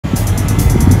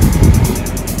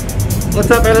What's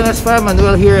up, LNS fam?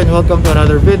 Manuel here and welcome to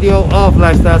another video of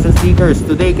Lifestyles and Sneakers.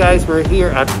 Today guys, we're here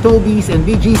at TOBY'S and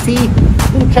BGC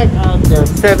to check out their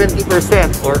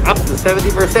 70% or up to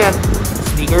 70%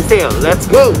 sneaker sale. Let's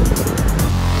go!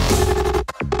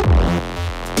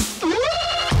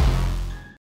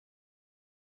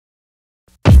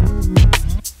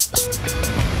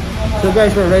 So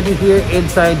guys, we're already here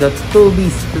inside the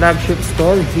TOBY'S flagship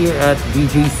store here at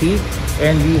BGC,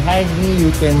 and behind me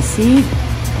you can see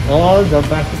all the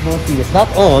basketball sneakers. Not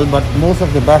all, but most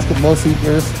of the basketball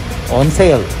sneakers on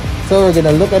sale. So we're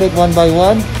gonna look at it one by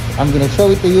one. I'm gonna show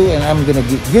it to you, and I'm gonna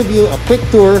give you a quick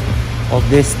tour of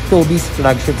this TOBY'S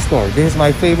flagship store. This is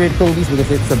my favorite TOBY'S because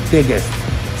it's the biggest.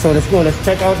 So let's go. Let's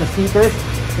check out the sneakers.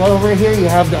 Well, over here you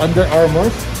have the Under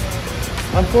Armours.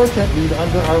 Unfortunately, the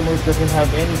Under Armour doesn't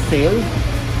have any sale.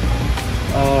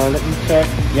 Let me check.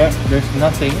 Yeah, there's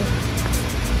nothing.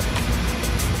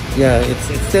 Yeah, it's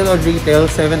still on retail,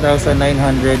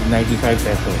 7,995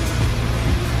 pesos.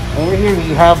 Over here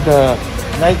we have the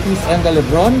Nikes and the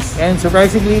LeBrons, and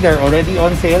surprisingly they're already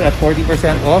on sale at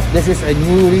 40% off. This is a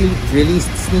newly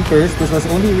released sneakers. This was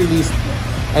only released,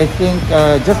 I think,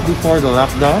 just before the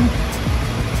lockdown.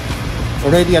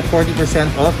 Already at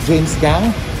 40% off, James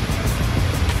Gang.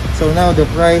 So now the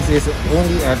price is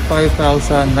only at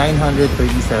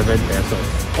 5,937 pesos.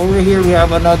 Over here we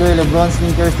have another LeBron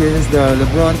sneakers. This is the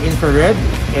LeBron Infrared,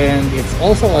 and it's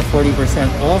also at 40%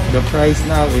 off. The price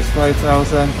now is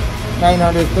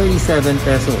 5,937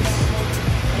 pesos.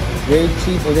 Very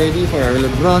cheap already for our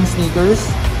LeBron sneakers.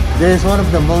 This is one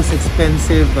of the most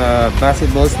expensive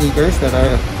basketball sneakers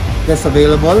that's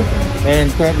available,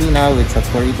 and currently now it's at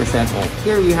 40% off.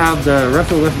 Here we have the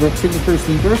Russell Westbrook signature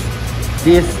sneakers.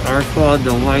 These are called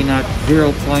the Why Not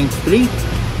 0.3,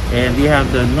 and we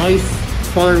have the Noise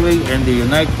colorway and the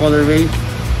Unite colorway,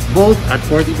 both at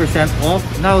 40% off.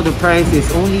 Now the price is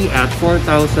only at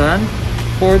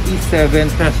 4,047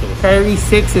 pesos. Kyrie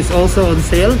 6 is also on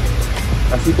sale.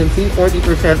 As you can see,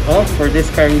 40% off for this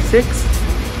Kyrie 6.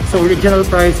 So original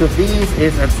price of these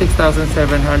is at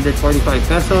 6,745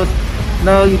 pesos.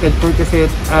 Now you can purchase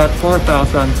it at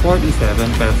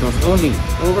 4,047 pesos only.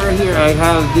 Over here I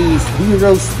have these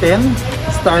Heroes 10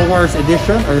 Star Wars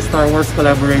edition or Star Wars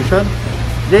collaboration.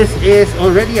 This is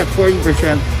already at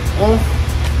 40% off.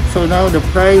 So now the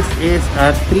price is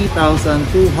at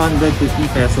 3,250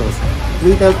 pesos.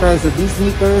 Retail price of these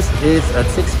sneakers is at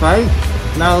 6,500.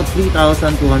 Now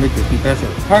 3,250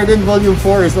 pesos. Harden Volume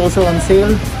 4 is also on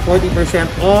sale, 40%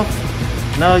 off.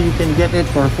 Now you can get it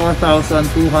for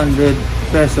 4,200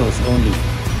 pesos only.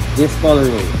 This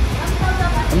colorway.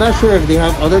 I'm not sure if they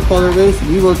have other colorways.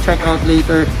 We will check out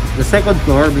later the second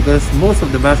floor because most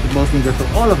of the basketball sneakers, or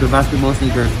all of the basketball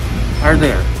sneakers, are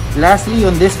there. Lastly,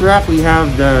 on this rack we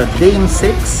have the Dame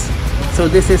 6. So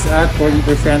this is at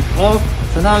 40% off.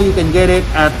 So now you can get it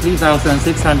at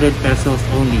 3,600 pesos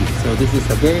only. So this is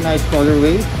a very nice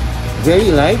colorway,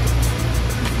 very light,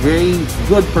 very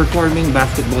good performing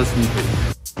basketball sneakers.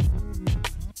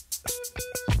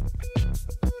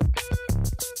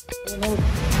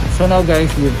 So now guys,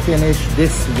 we've finished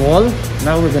this wall.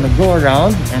 Now we're gonna go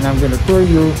around and I'm gonna tour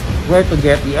you where to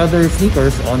get the other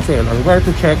sneakers on sale, or where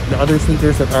to check the other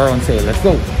sneakers that are on sale. Let's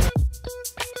go.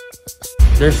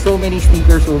 There's so many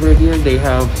sneakers over here. They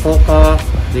have Hoka,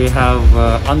 they have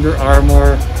Under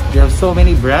Armour, they have so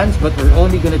many brands, but we're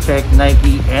only gonna check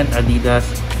Nike and Adidas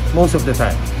most of the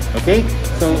time. Okay,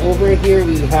 so over here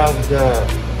we have the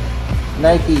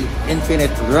Nike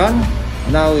Infinite Run.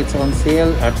 Now it's on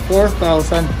sale at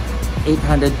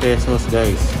 4,800 pesos,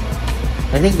 guys.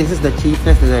 I think this is the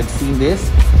cheapest that I've seen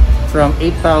this. From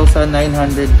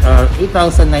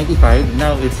 8,095,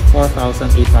 now it's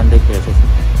 4,800 pesos.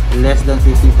 Less than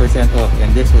 50% off,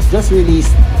 and this was just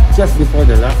released just before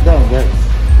the lockdown, guys.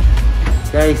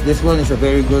 Guys, this one is a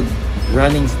very good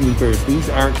running sneakers. These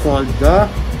are called the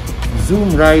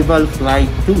Zoom Rival Fly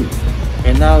 2,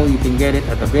 and now you can get it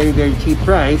at a very cheap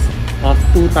price of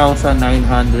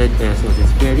 2,900 pesos.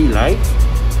 It's very light.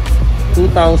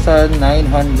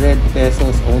 2,900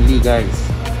 pesos only, guys.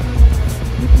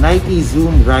 Nike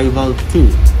Zoom Rival 2,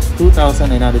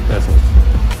 2,900 pesos.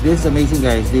 This is amazing,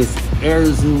 guys. This Air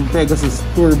Zoom Pegasus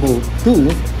Turbo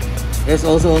 2 is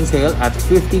also on sale at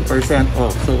 50%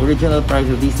 off. So original price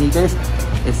of these sneakers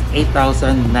is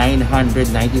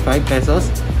 8,995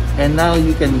 pesos, and now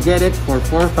you can get it for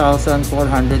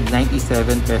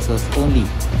 4,497 pesos only.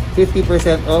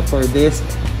 50% off for this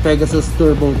Pegasus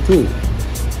Turbo 2.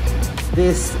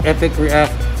 This Epic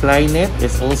React Flyknit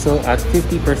is also at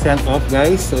 50% off,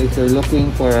 guys. So if you're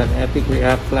looking for an Epic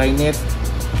React Flyknit,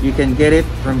 you can get it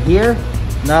from here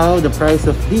Now the price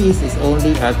of these is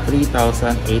only at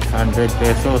 3,800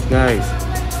 pesos, guys.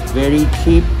 Very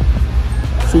cheap,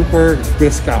 super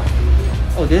discount.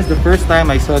 Oh, this is the first time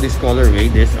I saw this colorway.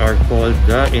 These are called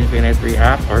the Infinite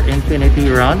React or Infinity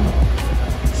Run.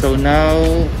 So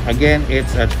now, again,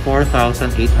 it's at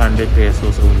 4,800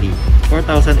 pesos only.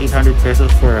 4,800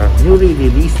 pesos for a newly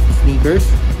released sneakers.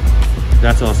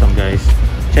 That's awesome, guys.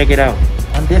 Check it out.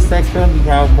 On this section, we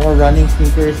have more running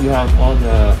sneakers. You have all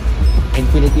the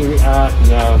Infinity React,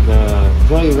 you have the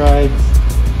Joyrides,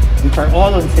 which are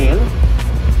all on sale.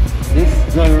 This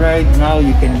Joyride, now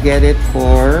you can get it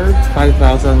for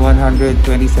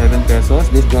 5,127 pesos,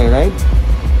 this Joyride.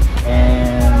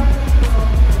 And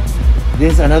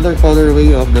this is another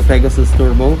colorway of the Pegasus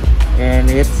Turbo, and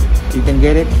you can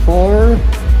get it for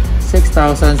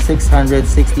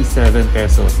 6,667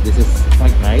 pesos. This is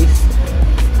quite nice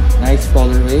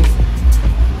colorway.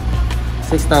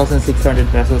 6,600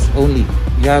 pesos only.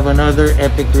 You have another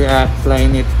Epic React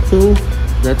Flyknit 2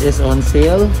 that is on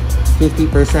sale,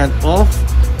 50% off,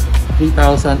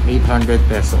 3,800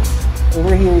 pesos.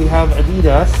 Over here we have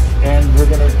Adidas, and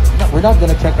we're not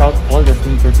gonna check out all the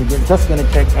sneakers. We're just gonna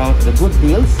check out the good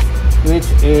deals, which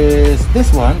is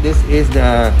this one. This is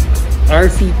the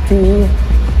RC2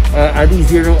 Adi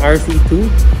Zero RC2.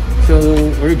 So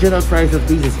original price of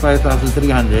these is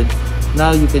 5,300.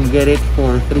 Now you can get it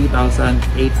for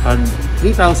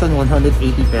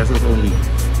 3,180 pesos only.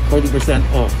 40%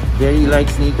 off. Very light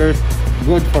sneakers,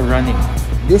 good for running.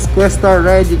 This Questar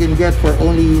ride you can get for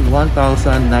only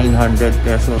 1,900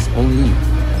 pesos only.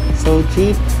 So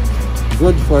cheap,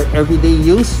 good for everyday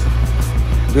use,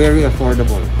 very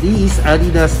affordable. These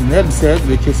Adidas Nebsed,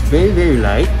 which is very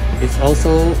light, it's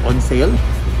also on sale,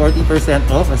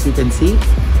 40% off, as you can see.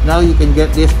 Now you can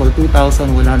get this for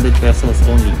 2,100 pesos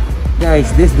only.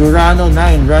 Guys, this Durano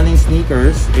 9 running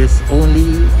sneakers is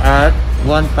only at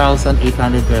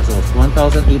 1,800 pesos.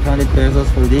 1,800 pesos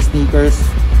for these sneakers,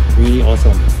 really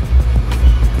awesome.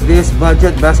 This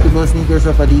budget basketball sneakers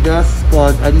of Adidas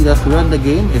called Adidas Run the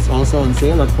Game is also on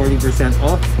sale at 40%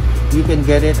 off. You can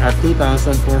get it at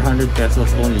 2,400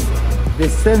 pesos only.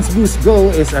 This Sense Boost Go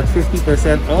is at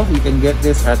 50% off. You can get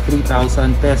this at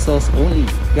 3,000 pesos only.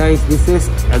 Guys, this is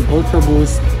an Ultra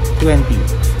Boost 20.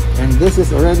 And this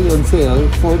is already on sale,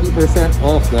 40%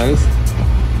 off, guys.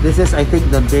 This is, I think,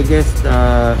 the biggest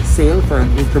sale for an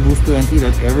Ultra Boost 20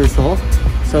 that I ever saw.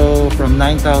 So from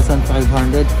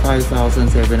 9,500,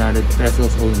 5,700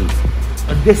 pesos only.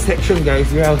 On this section, guys,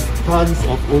 we have tons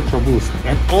of Ultra Boost,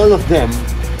 and all of them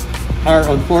are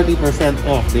on 40%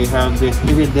 off. They have this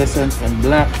iridescent and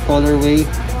black colorway,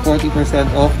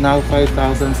 40% off now,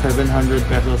 5,700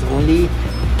 pesos only.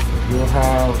 You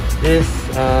have this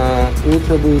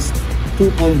Ultra Boost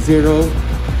 2.0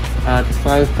 at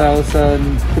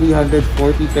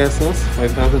 5,340 pesos,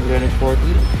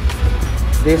 5,340.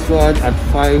 This one at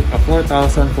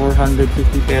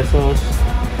 4,450 pesos.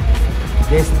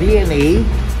 This DNA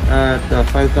at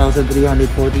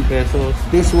 5,340 pesos.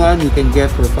 This one you can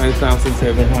get for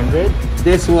 5,700.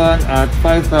 This one at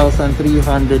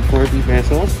 5,340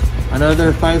 pesos.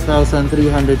 Another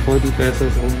 5,340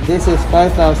 pesos. This is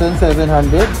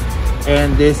 5,700,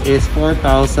 and this is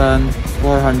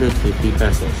 4,450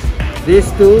 pesos. This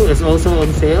too is also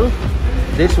on sale.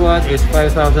 This one is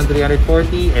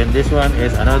 5,340, and this one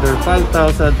is another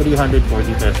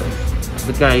 5,340 pesos.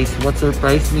 But guys, what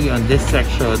surprised me on this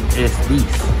section is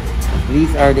these.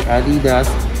 These are the Adidas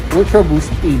Ultra Boost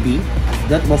AB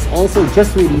that was also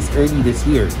just released early this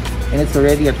year, and it's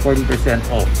already at 40%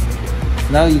 off.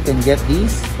 Now you can get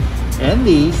these and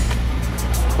these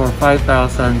for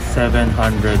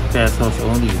 5,700 pesos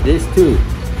only. This too,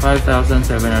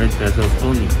 5,700 pesos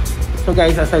only. So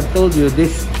guys, as I've told you,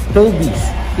 this TOBY'S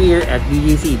here at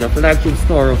BGC, the flagship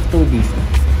store of TOBY'S,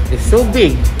 is so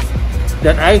big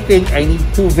that I think I need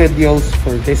 2 videos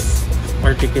for this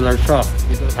particular shop.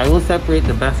 I will separate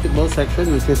the basketball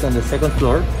section, which is on the 2nd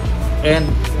floor, and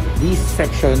this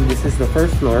section, this is the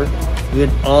 1st floor,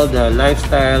 with all the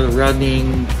lifestyle,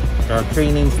 running,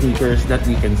 training sneakers that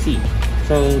we can see.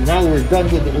 So now we're done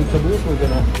with the Ultra Boost. We're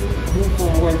gonna move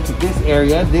forward to this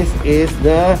area. This is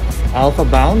the Alpha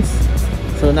Bounce.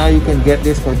 So now you can get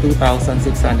this for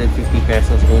 2,650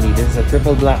 pesos only. This is a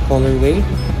triple black colorway.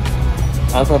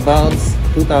 Alpha Bounce,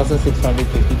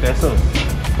 2,650 pesos.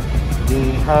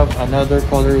 They have another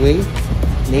colorway,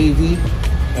 navy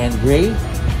and gray,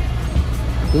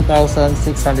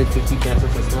 2,650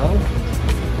 pesos as well.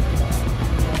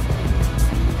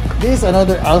 This is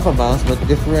another Alpha Bounce, but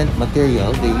different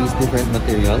material. They use different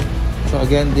material. So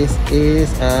again, this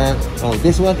is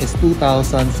this one is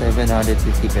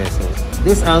 2,750 pesos.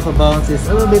 This Alpha Bounce is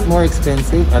a little bit more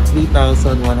expensive at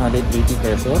 3,180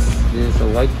 pesos. This is a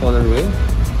white colorway.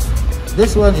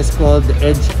 This one is called the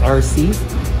Edge RC.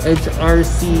 Edge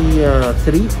RC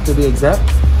 3 to be exact.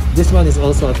 This one is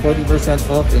also at 40%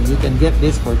 off, and you can get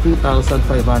this for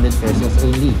 2,500 pesos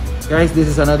only. Guys, this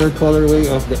is another colorway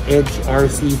of the Edge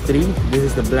RC3. This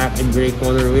is the black and gray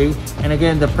colorway. And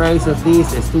again, the price of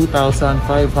this is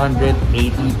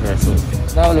 2,580 pesos.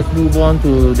 Now let's move on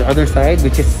to the other side,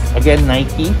 which is again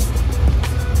Nike.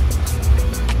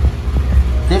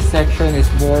 This section is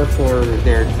more for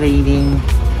their training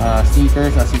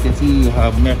sneakers. As you can see, you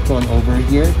have Metcon over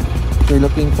here. If you're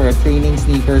looking for a training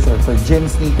sneakers or for gym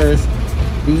sneakers,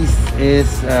 this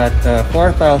is at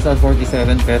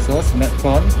 4,047 pesos,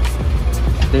 Metcon.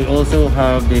 They also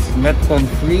have this Metcon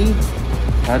Free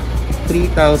at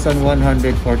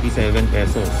 3,147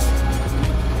 pesos.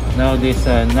 Now this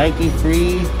Nike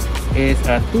Free is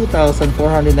at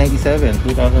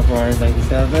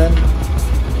 2,497.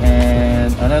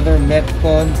 And another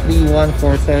Metcon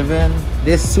 3147.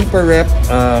 This Super Rep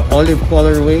olive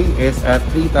colorway is at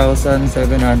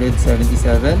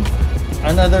 3,777.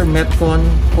 Another Metcon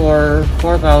for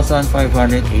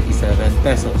 4,587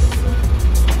 pesos.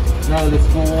 Now let's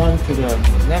go on to the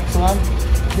next one.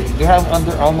 They have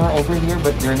Under Armour over here,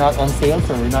 but they're not on sale,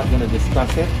 so we're not going to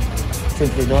discuss it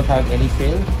since they don't have any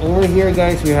sale. Over here,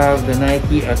 guys, we have the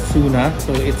Nike Atsuna,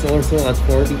 so it's also at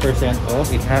 40%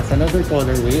 off. It has another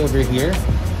colorway over here.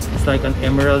 It's like an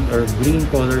emerald or green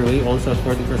colorway, also at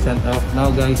 40% off.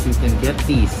 Now, guys, you can get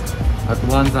these at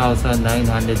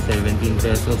 1,917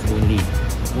 pesos only.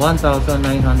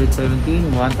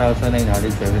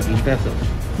 1,917 pesos.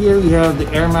 Here we have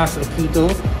the Air Max Akito.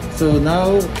 So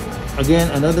now, again,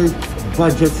 another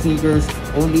budget sneakers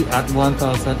only at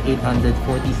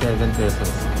 1,847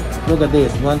 pesos. Look at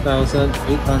this,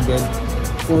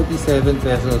 1,847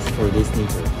 pesos for this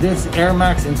sneaker. This Air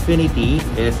Max Infinity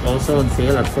is also on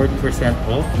sale at 40%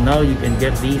 off. Now you can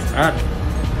get these at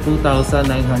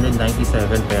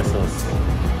 2,997 pesos.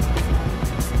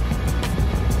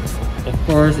 Of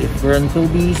course, if we're on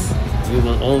TOBY'S, you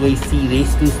will always see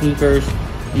these two sneakers.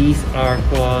 These are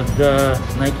called the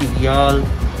Nike Vial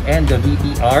and the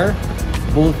VTR,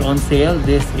 both on sale.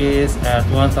 This is at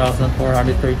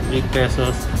 1,438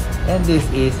 pesos and this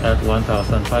is at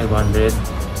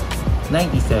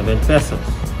 1,597 pesos.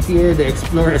 Here, the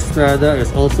Explore Estrada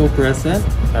is also present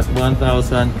at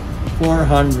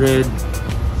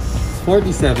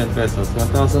 1,447 pesos.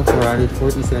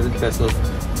 1,447 pesos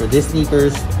for this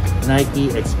sneakers, Nike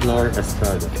Explore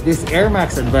Estrada. This Air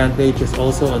Max Advantage is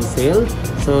also on sale,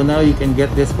 so now you can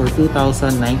get this for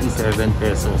 2,097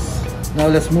 pesos. Now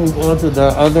let's move on to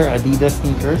the other Adidas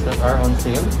sneakers that are on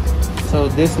sale. So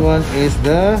this one is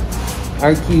the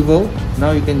Archivo.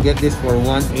 Now you can get this for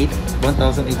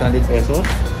 1,800 pesos.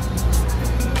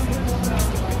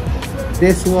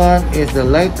 This one is the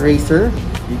Light Racer.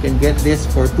 You can get this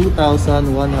for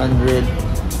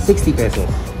 2,160 pesos.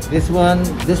 This one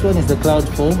is the Cloud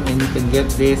Foam, and you can get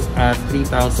this at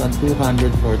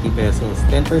 3,240 pesos.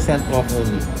 10% off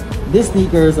only. These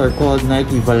sneakers are called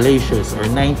Nike Valacious or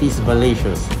 90s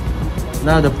Valacious.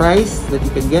 Now the price that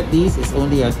you can get these is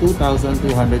only at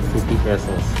 2,250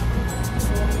 pesos.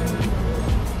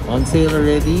 On sale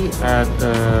already at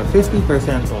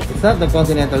 50% off. It's not the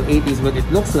Continental 80s, but it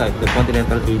looks like the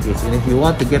Continental 80s. And if you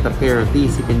want to get a pair of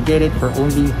these, you can get it for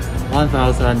only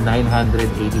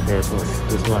 1,980 pesos.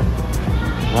 This one,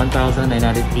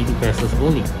 1,980 pesos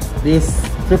only. This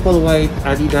triple white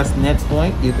Adidas Net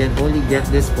Point, you can only get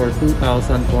this for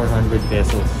 2,400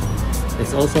 pesos.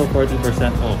 It's also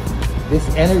 40% off. This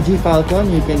Energy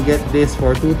Falcon, you can get this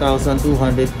for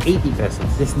 2,280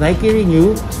 pesos. This Nike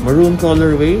Renew maroon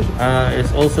colorway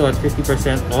is also at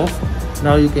 50% off.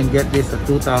 Now you can get this at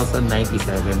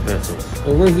 2,097 pesos.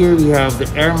 Over here we have the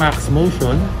Air Max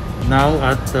Motion. Now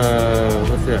at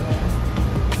what's that?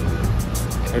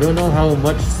 I don't know how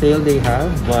much sale they have,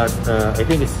 but I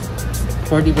think it's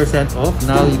 40% off.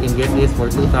 Now you can get this for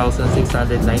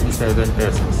 2,697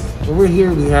 pesos. Over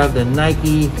here we have the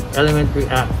Nike Element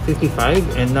React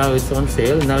 55, and now it's on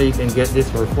sale. Now you can get this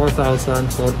for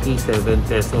 4,047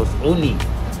 pesos only.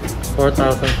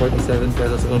 4,047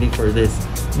 pesos only for this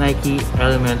Nike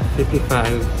Element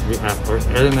 55 React or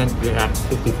Element React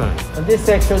 55. In this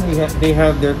section they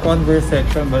have their Converse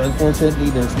section, but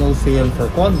unfortunately there's no sale for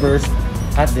Converse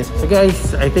at this. So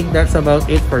guys, I think that's about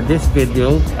it for this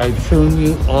video. I've shown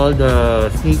you all the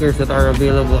sneakers that are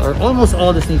available, or almost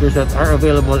all the sneakers that are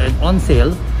available and on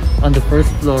sale on the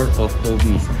first floor of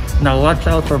TOBY'S. Now watch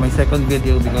out for my second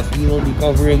video, because we will be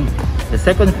covering the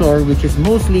second floor, which is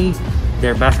mostly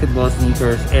their basketball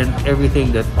sneakers and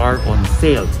everything that are on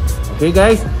sale.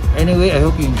 Okay guys, anyway, I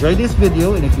hope you enjoyed this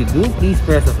video, and if you do, please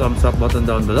press the thumbs up button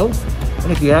down below. And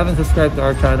if you haven't subscribed to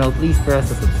our channel, please press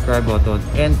the subscribe button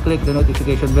and click the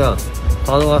notification bell.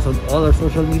 Follow us on all our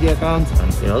social media accounts.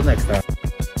 Until next time.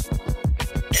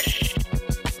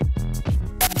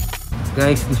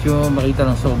 Guys, gusto nyo makita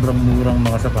ng sobrang murang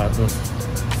mga sapatos.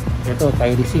 Ito,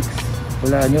 Kyrie 6.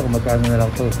 Hulaan nyo kung magkano na lang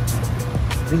to.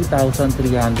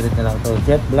 3,300 na lang to.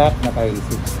 Jet black na Kyrie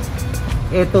 6.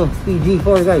 Ito,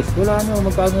 PG4 guys. Hulaan nyo kung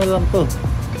magkano na lang to.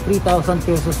 3,000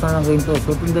 pesos na lang rin to.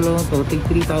 So itong dalawang to, take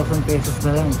 3,000 pesos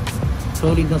na lang.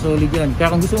 Solid na solid yan.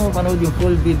 Kaya kung gusto mo mapanood yung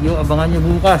full video, abangan nyo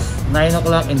bukas 9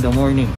 o'clock in the morning.